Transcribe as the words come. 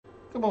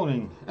Good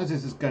morning. As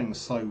this is going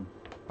so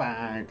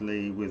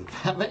badly with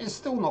that, it's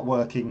still not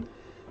working,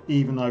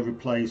 even though I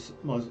replaced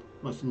most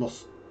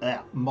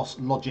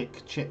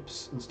Logic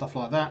chips and stuff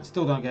like that.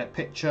 Still don't get a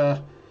picture.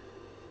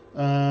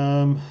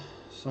 So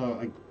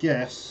I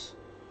guess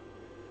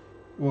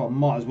what I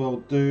might as well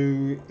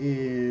do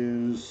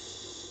is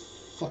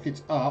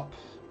socket up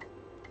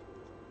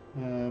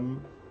all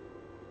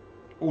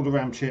the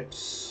RAM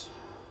chips,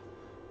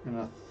 and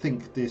I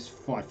think this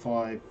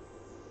 555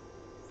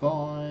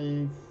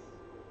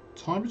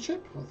 timer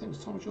chip, I think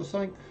it's timer chip or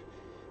something.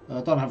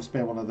 Don't have a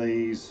spare one of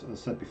these, as I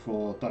said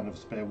before. Don't have a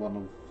spare one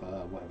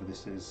of whatever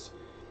this is,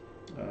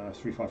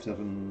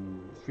 357,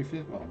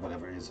 350, well,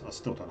 whatever it is. I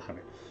still don't have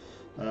it.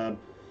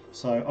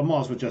 So I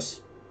might as well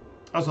just,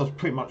 as I've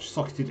pretty much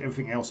socketed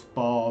everything else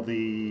bar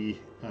the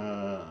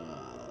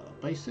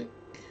basic.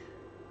 I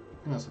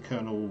think that's the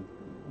kernel.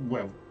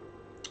 Well,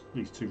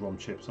 these two ROM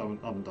chips. I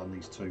haven't done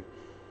these two.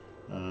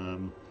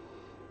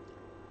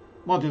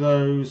 Might do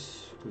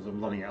those because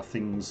I'm running out of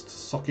things to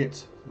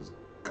socket. There's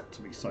got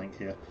to be something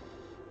here.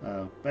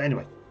 But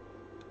anyway,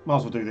 might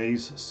as well do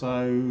these.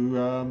 So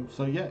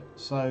yeah.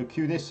 So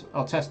cue this.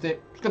 I'll test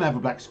it. It's going to have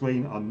a black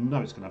screen. I know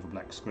it's going to have a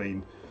black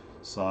screen.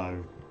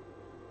 So,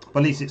 but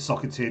at least it's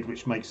socketed,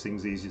 which makes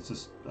things easier to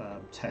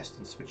test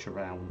and switch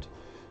around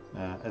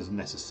as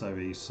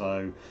necessary.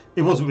 So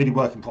it wasn't really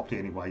working properly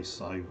anyway.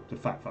 So the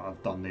fact that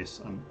I've done this,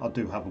 and I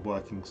do have a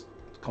working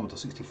Commodore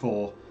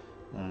 64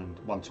 and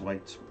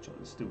 128, which I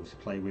still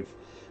play with.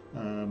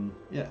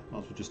 Yeah, might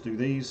as well just do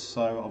these.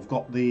 So I've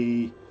got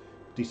the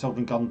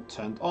desoldering gun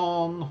turned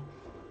on.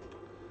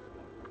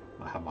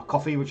 I have my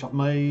coffee, which I've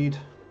made.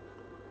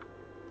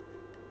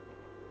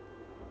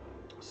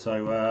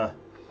 So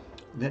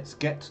let's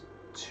get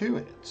to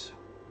it.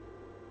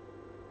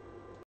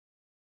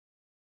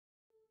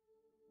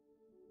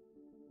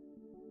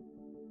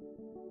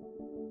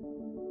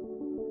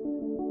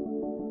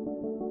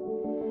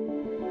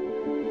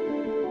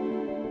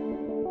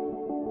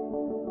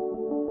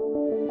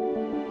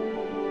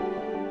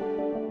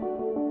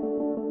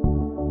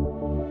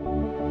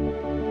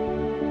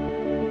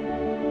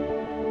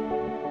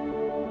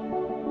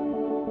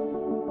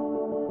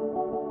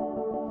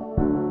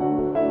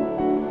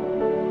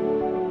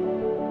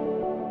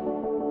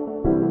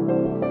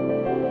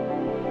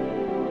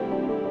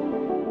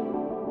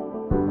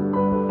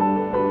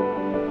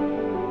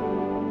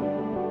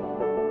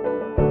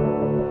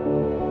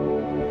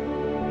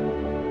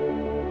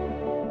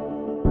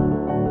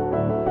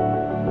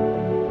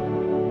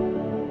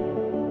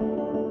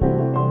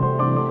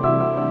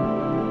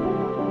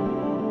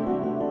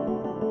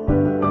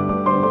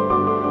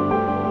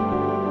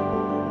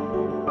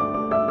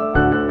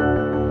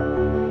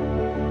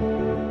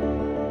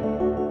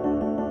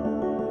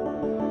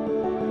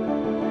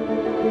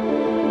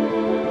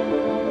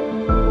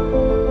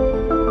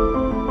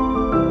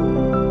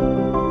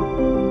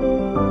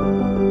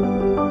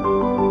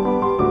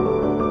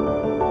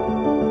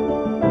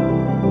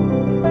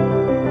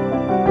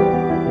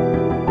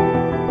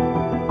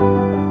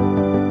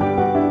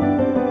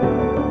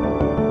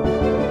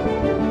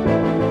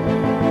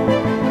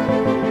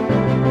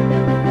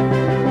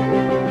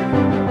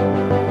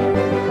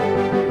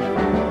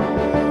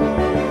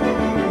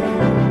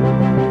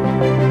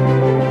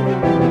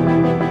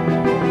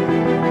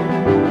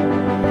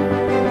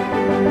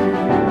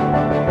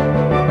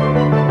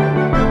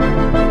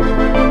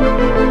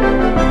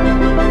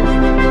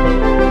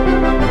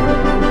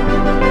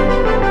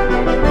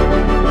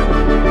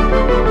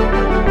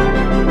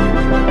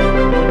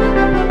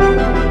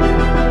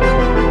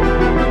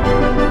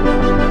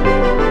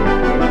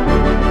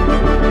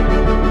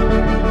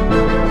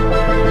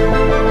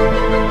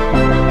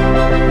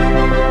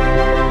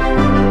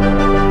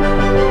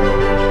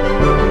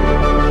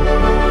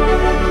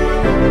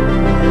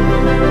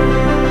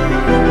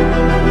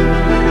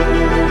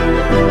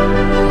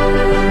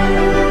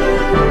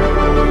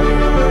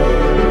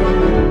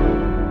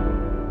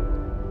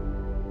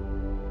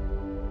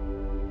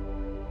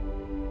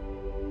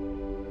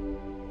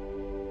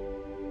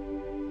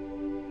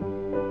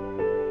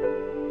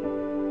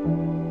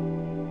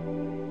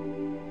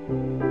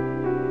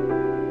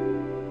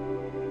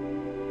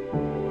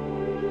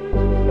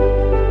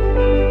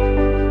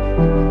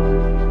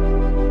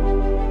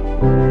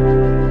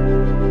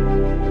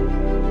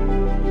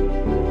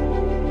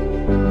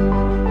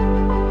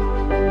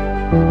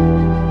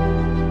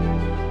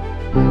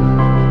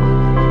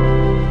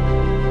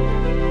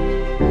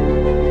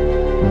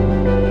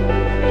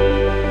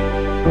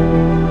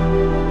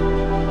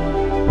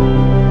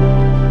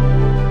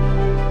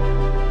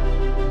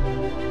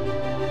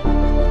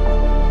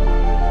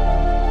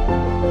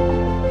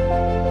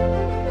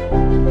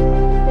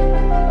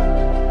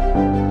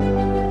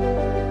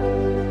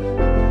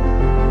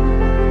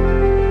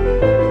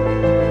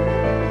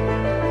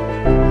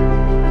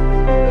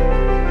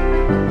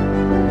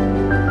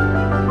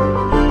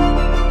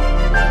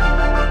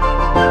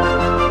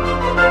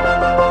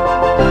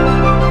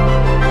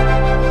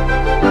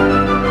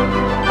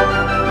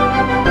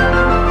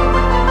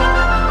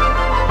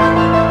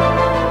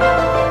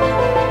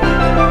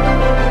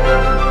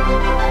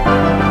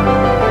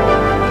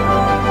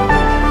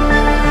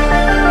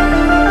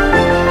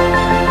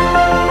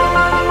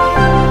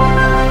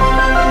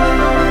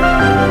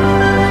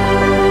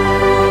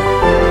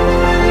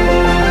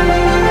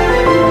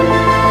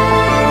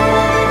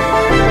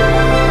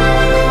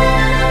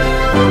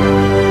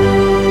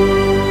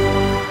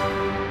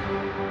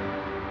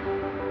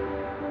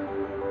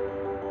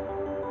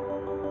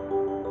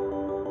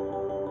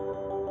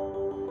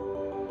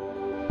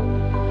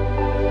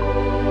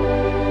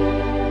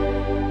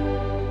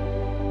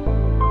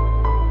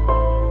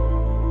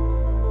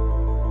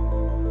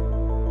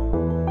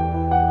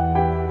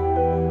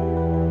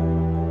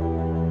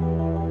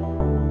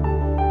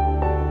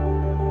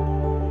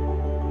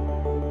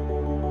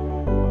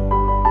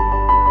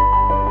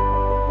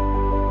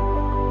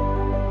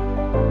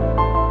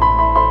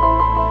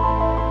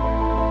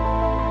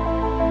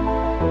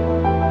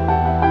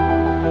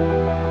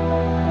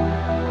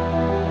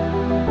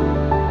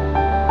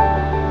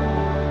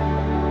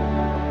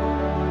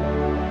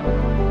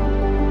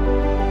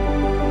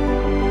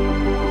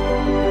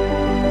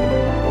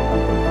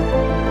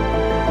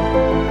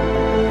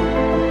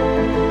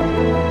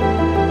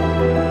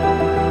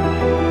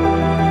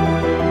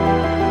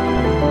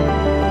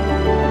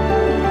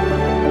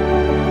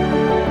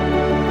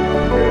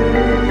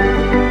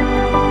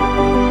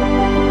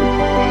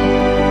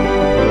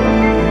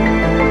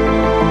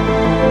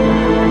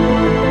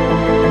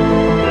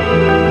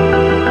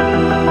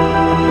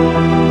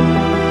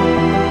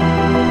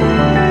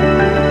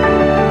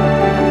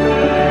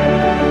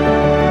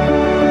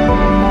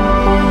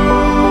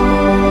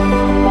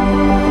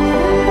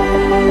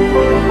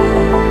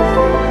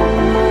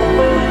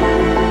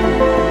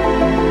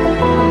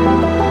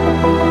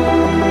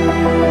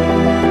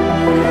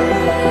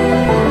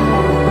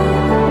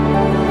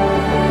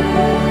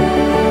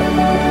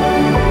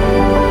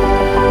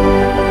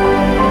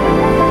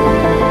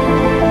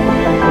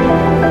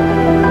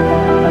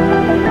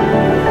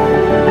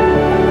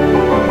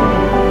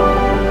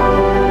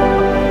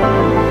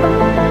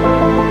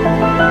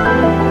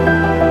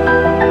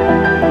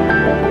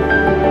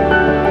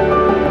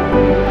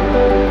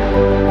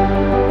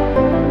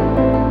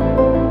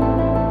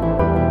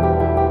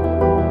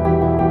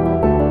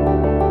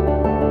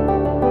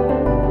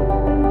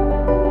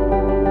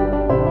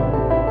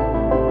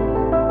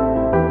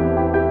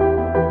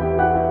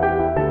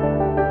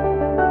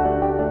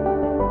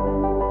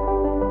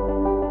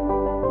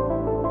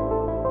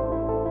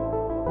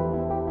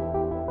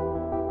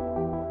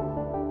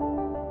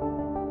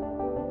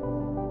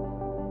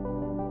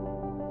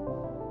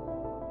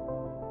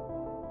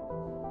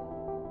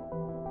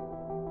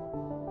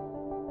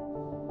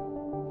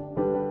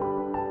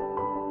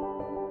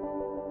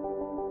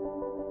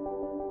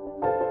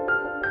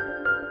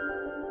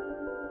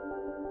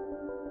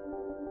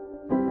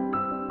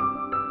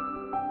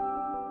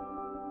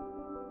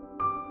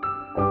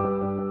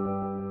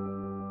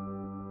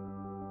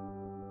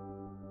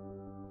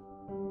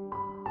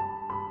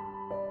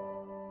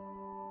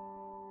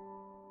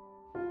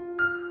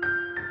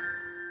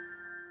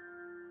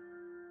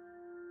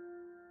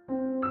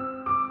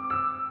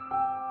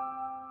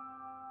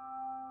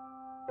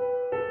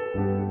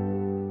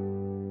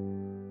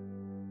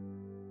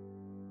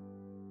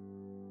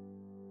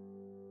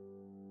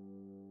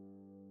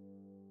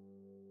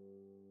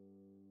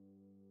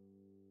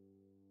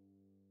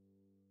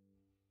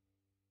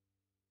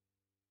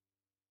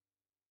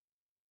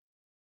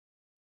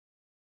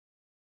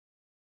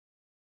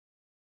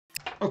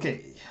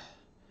 Okay,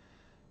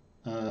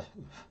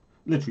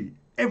 literally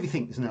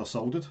everything is now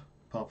soldered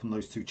apart from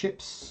those two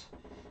chips,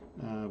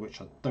 which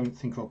I don't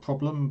think are a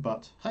problem,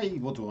 but hey,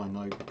 what do I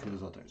know,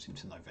 because I don't seem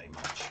to know very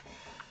much.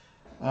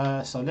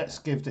 So let's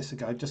give this a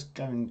go. Let's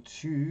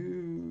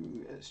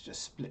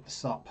just split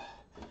this up.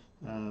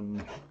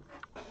 Let's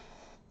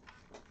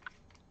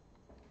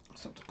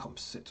have the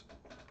composite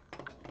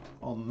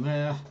on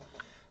there.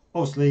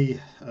 Obviously,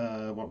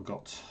 what we've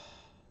got,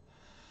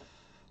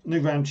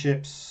 new RAM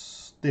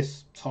chips,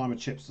 this timer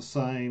chip's the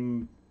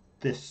same,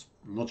 this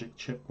logic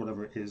chip,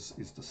 whatever it is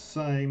the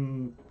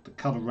same, the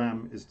color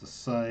RAM is the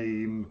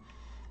same,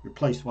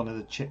 replaced one of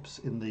the chips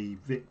in the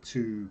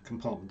VIC2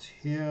 compartment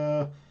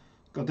here,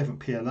 got a different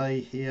PLA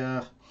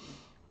here,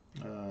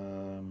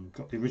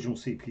 got the original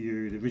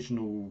CPU, the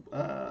original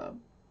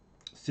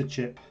SID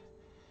chip,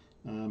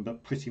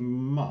 but pretty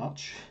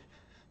much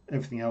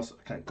everything else.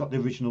 Okay, got the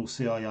original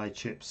CIA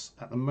chips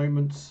at the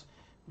moment.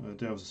 I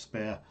do have a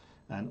spare,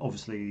 and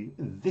obviously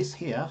this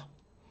here,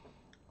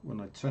 when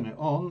I turn it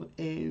on,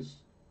 is,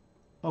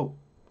 oh,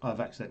 I've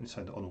accidentally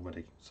turned it on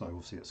already, so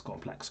obviously it's got a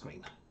black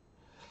screen.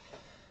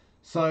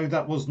 So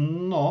that was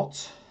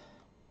not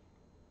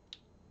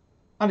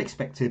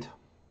unexpected.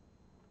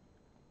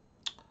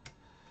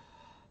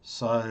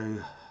 So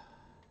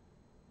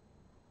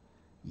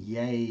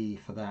yay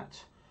for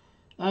that.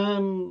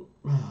 Okay.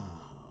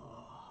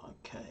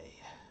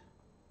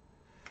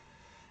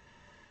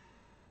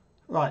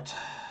 Right.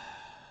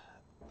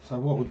 So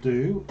what we'll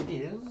do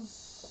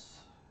is,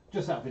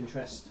 just out of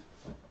interest,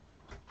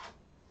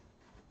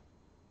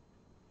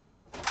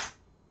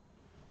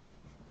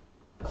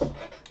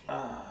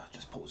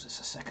 just pause this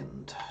a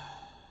second.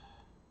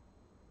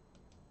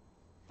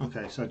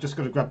 Okay, so just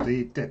got to grab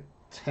the dead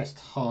test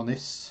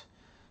harness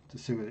to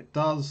see what it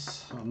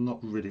does. I'm not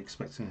really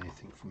expecting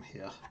anything from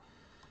here,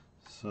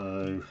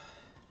 so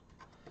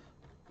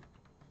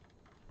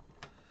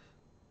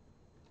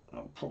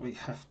I'll probably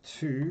have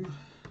to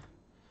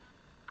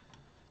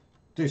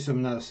do some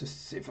analysis to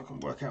see if I can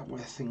work out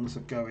where things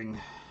are going,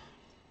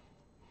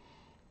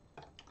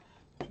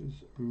 which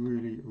is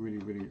really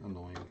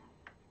annoying.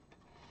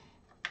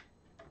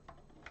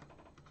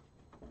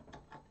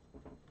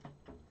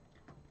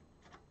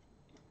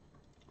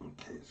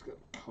 Okay, let's get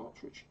the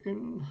cartridge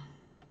in.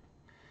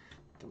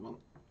 Come on.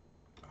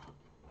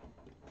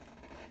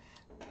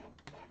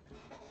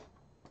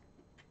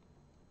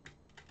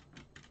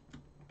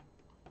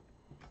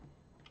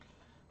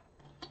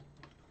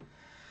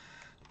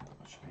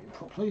 That should be in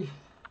properly.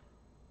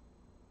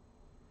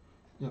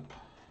 Yep.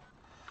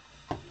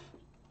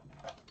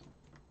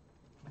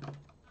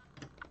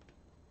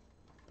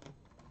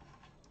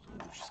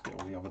 Just get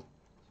all the other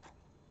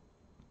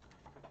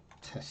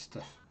test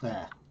stuff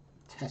there.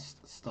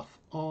 Test stuff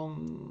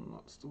on.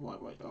 That's the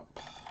right way up.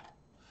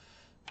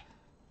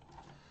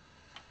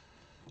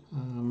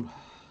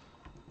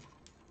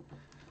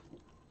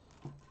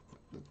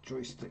 The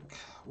joystick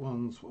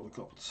ones, what we've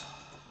got.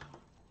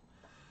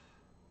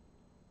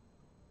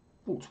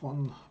 Port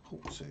 1,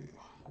 port 2. So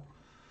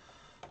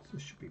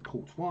this should be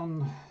port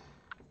 1. Which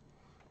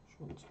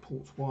one's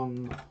port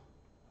 1?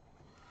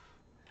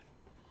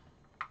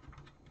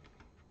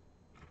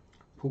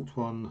 Port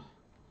 1.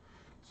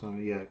 So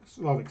yeah,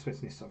 rather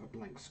expecting this to have a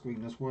blank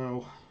screen as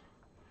well,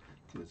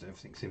 because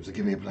everything seems to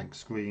give me a blank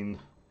screen.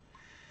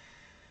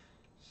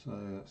 So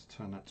let's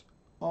turn that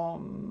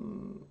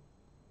on.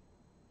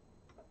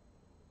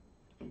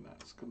 And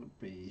that's going to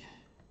be,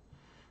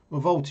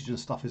 well, voltage and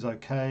stuff is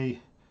okay,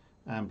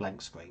 and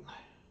blank screen.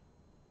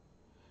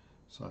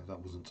 So that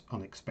wasn't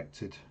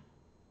unexpected.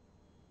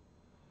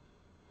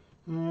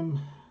 Okay,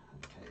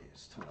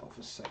 let's turn it off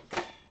a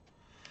sec.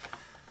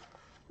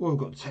 Well, we've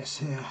got tests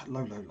here.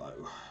 Low.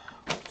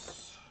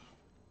 Oops.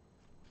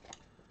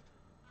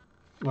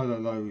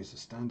 Low is the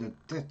standard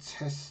dead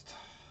test.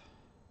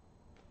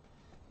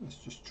 Let's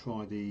just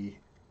try the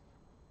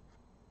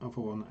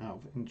other one out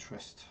of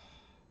interest.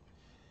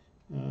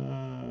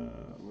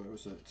 Where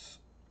was it?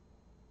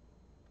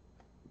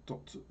 So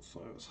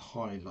it's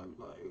high, low.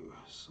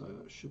 So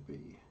that should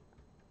be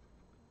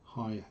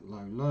high,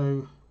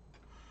 low.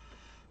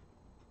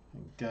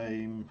 And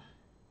game.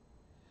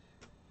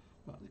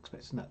 Well, I'm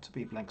expecting that to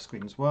be blank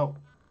screen as well.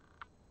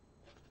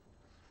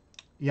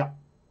 Yep,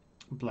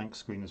 blank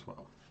screen as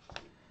well.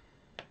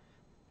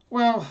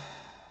 Well,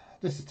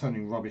 this is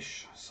turning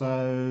rubbish,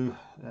 so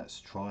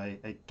let's try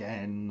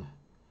again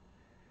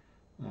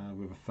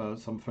with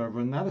some further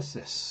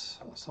analysis.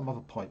 Some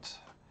other point,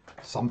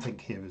 something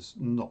here is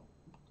not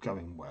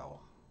going well,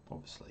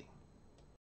 obviously.